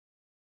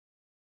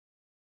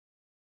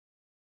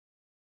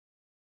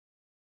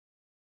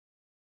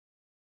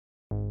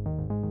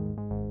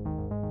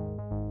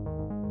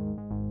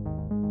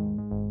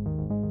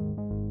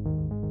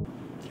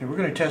Okay, we're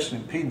going to test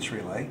an impedance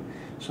relay.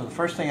 So the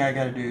first thing I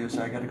got to do is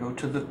I got to go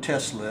to the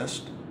test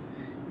list.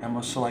 I'm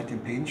going to select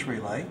impedance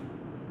relay.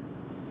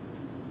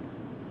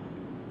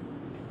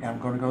 And I'm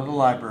going to go to the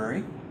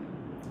library.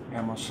 And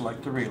I'm going to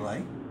select the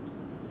relay.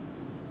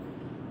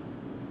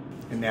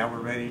 And now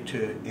we're ready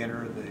to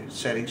enter the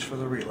settings for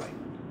the relay.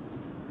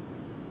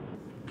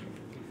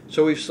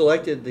 So we've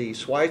selected the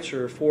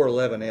Schweitzer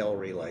 411L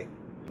relay.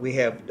 We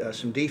have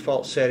some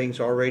default settings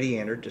already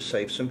entered to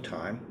save some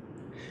time.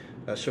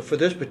 So for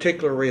this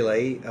particular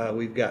relay,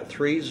 we've got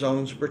 3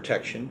 zones of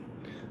protection.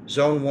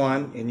 Zone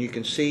 1, and you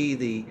can see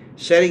the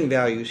setting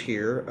values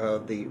here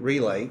of the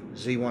relay.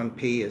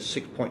 Z1P is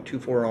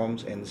 6.24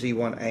 ohms and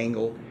Z1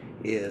 angle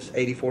is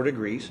 84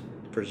 degrees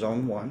for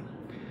Zone 1.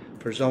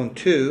 For Zone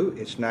 2,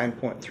 it's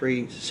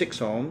 9.36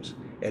 ohms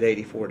at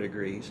 84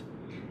 degrees.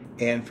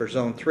 And for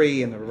Zone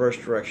 3, in the reverse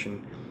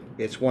direction,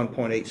 it's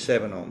 1.87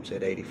 ohms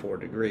at 84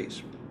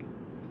 degrees.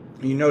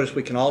 You notice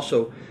we can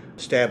also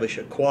establish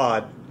a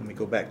quad. Let me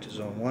go back to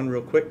Zone 1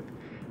 real quick.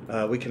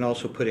 We can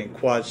also put in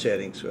quad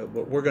settings,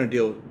 but we're going to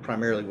deal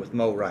primarily with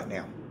mode right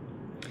now.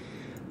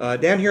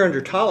 Down here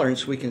under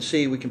tolerance, we can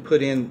see we can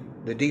put in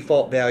the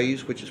default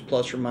values, which is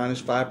plus or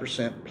minus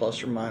 5%,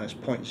 plus or minus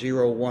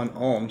 0.01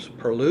 ohms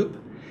per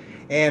loop.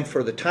 And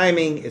for the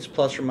timing, it's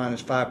plus or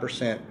minus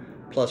 5%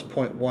 plus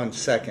 0.1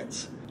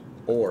 seconds.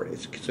 Or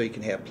so you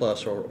can have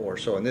plus or.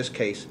 So in this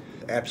case,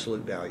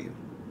 absolute value.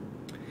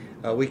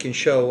 We can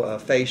show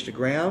phase to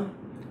ground,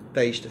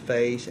 phase to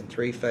phase, and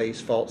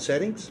 3-phase fault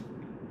settings.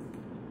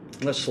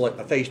 Let's select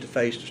a phase to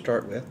phase to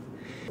start with.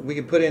 We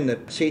can put in the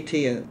CT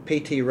and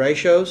PT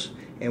ratios,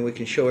 and we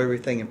can show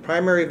everything in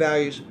primary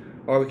values,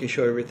 or we can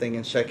show everything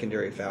in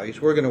secondary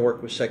values. We're going to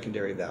work with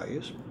secondary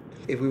values.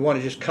 If we want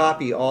to just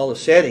copy all the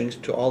settings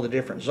to all the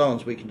different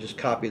zones, we can just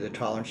copy the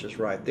tolerances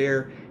right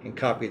there and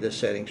copy the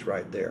settings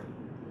right there.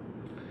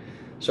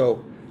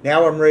 So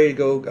now I'm ready to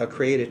go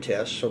create a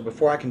test. So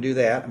before I can do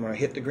that, I'm going to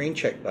hit the green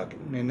check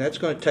button, and that's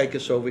going to take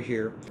us over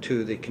here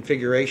to the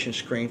configuration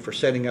screen for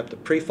setting up the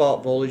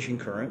pre-fault voltage and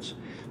currents.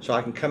 So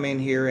I can come in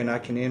here and I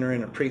can enter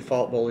in a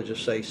pre-fault voltage of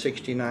say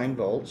 69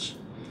 volts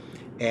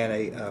and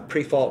a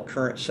pre-fault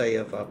current say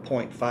of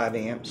 0.5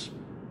 amps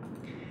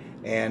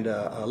and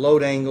a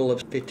load angle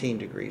of 15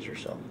 degrees or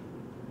so.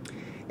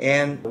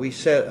 And we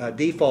set a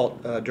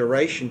default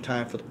duration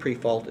time for the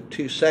pre-fault at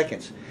 2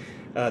 seconds.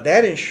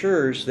 That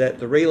ensures that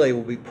the relay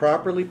will be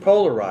properly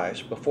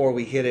polarized before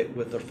we hit it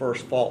with the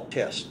first fault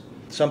test.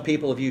 Some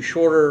people have used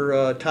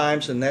shorter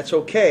times, and that's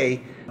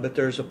okay, but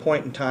there's a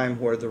point in time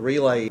where the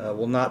relay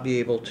will not be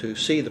able to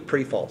see the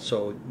pre-fault.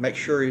 So make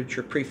sure that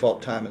your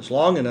pre-fault time is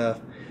long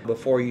enough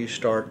before you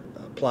start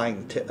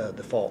applying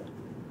the fault.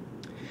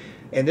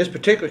 In this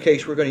particular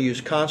case, we're going to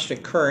use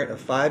constant current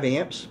of 5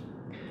 amps.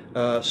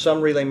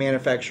 Some relay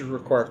manufacturers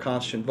require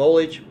constant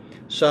voltage.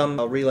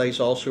 Some relays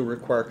also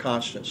require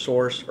constant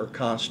source or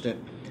constant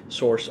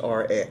source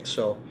RX.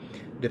 So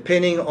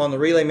depending on the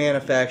relay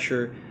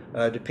manufacturer,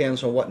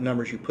 depends on what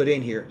numbers you put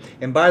in here.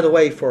 And by the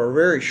way, for a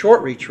very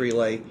short reach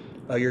relay,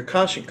 your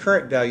constant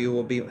current value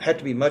will have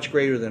to be much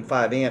greater than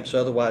 5 amps.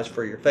 Otherwise,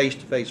 for your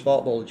face-to-face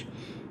fault voltage,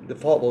 the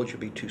fault voltage will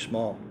be too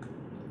small.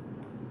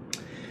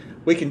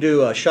 We can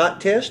do a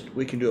shot test,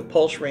 we can do a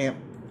pulse ramp,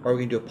 or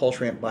we can do a pulse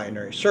ramp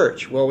binary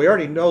search. Well, we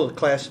already know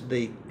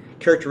the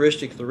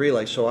characteristic of the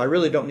relay, so I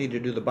really don't need to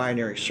do the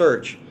binary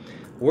search.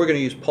 We're going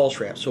to use pulse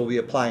ramp. So we'll be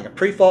applying a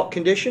pre-fault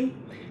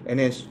condition and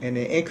then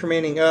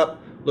incrementing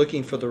up,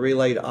 looking for the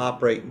relay to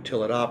operate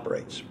until it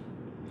operates.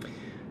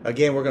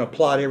 Again, we're going to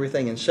plot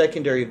everything in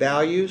secondary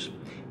values,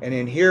 and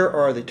then here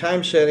are the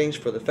time settings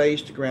for the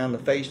phase to ground, the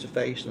phase to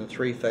phase, and the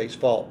 3-phase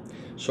fault.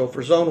 So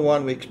for zone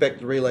 1, we expect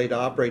the relay to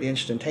operate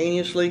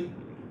instantaneously,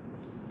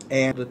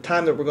 and the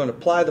time that we're going to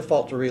apply the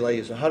fault to relay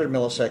is 100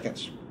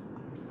 milliseconds.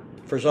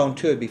 For zone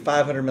 2, it would be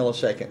 500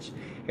 milliseconds,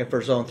 and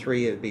for zone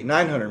 3, it would be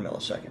 900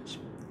 milliseconds.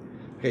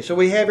 Okay, so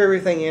we have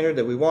everything entered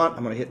that we want.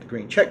 I'm going to hit the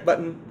green check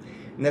button,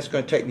 and that's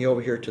going to take me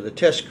over here to the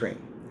test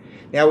screen.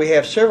 Now we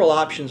have several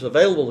options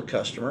available to the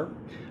customer.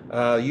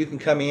 You can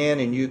come in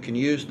and you can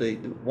use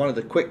one of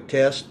the quick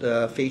test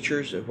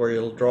features where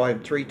it'll draw in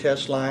 3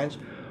 test lines,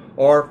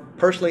 or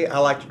personally I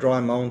like to draw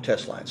in my own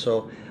test line.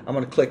 So I'm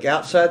going to click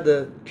outside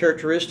the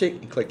characteristic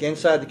and click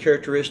inside the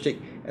characteristic,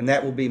 and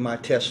that will be my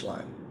test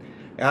line.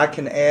 Now I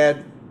can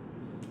add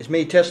as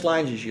many test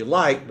lines as you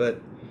like, but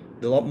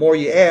the more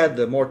you add,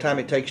 the more time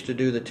it takes to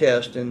do the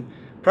test, and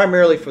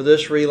primarily for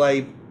this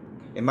relay,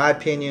 in my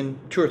opinion,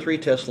 2 or 3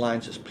 test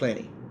lines is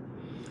plenty.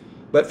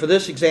 But for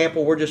this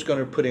example, we're just going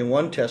to put in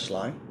 1 test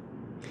line,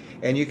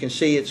 and you can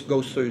see it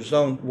goes through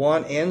zone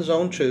 1 and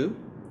zone 2,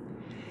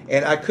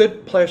 and I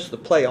could press the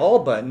play all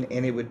button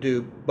and it would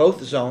do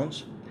both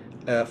zones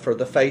for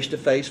the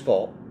face-to-face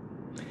fault.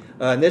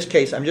 In this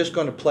case, I'm just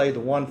going to play the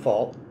 1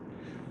 fault,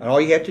 and all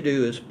you have to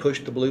do is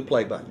push the blue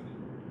play button.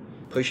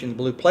 Pushing the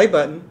blue play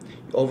button,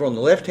 over on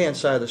the left-hand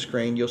side of the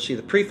screen, you'll see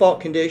the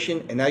pre-fault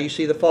condition, and now you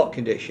see the fault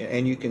condition,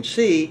 and you can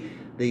see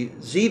the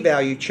Z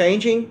value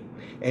changing,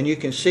 and you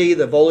can see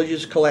the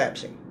voltages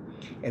collapsing.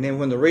 And then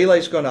when the relay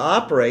is going to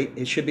operate,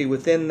 it should be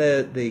within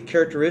the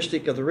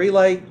characteristic of the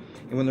relay,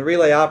 And when the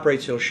relay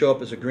operates, it'll show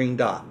up as a green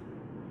dot.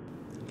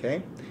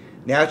 Okay.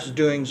 Now it's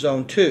doing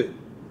zone 2.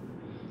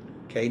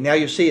 Okay. Now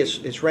you see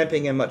it's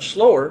ramping in much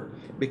slower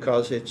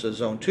because it's a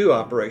zone 2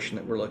 operation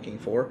that we're looking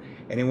for.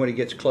 And then when it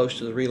gets close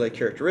to the relay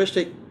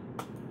characteristic,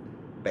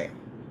 bam.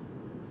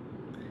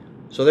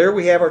 So there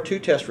we have our 2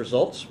 test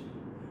results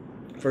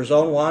for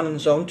zone 1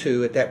 and zone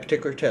 2 at that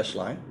particular test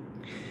line.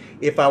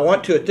 If I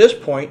want to at this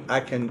point, I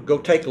can go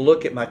take a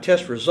look at my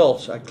test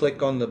results. I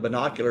click on the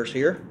binoculars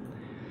here,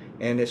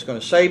 and it's going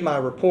to save my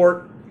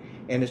report,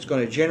 and it's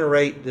going to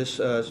generate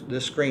this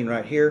screen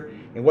right here.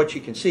 And what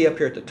you can see up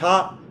here at the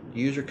top, the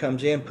user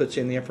comes in, puts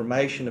in the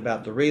information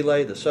about the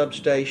relay, the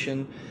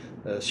substation,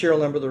 the serial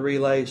number of the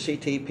relay,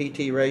 CT,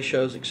 PT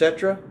ratios,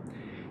 etc.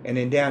 And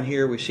then down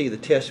here we see the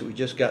test that we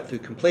just got through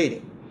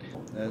completing.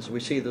 As we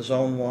see the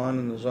zone 1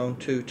 and the zone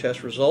 2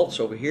 test results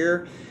over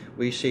here,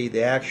 we see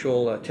the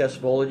actual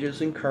test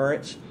voltages and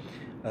currents,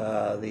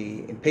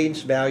 the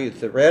impedance value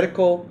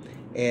theoretical,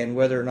 and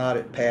whether or not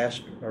it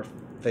passed or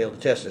failed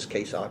the test. In this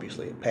case,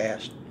 obviously it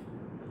passed.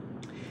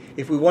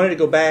 If we wanted to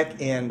go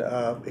back and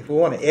if we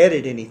want to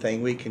edit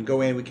anything, we can go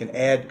in, we can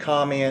add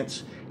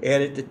comments,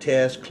 edit the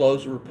test,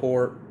 close the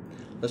report.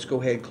 Let's go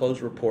ahead and close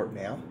the report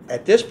now.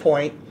 At this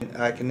point,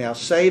 I can now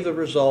save the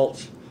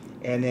results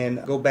and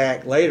then go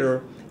back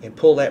later and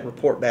pull that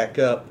report back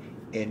up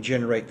and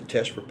generate the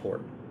test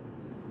report.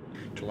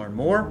 To learn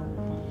more,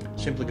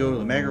 simply go to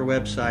the Megger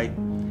website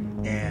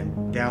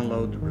and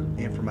download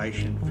the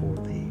information for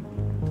the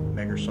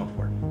Megger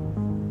software.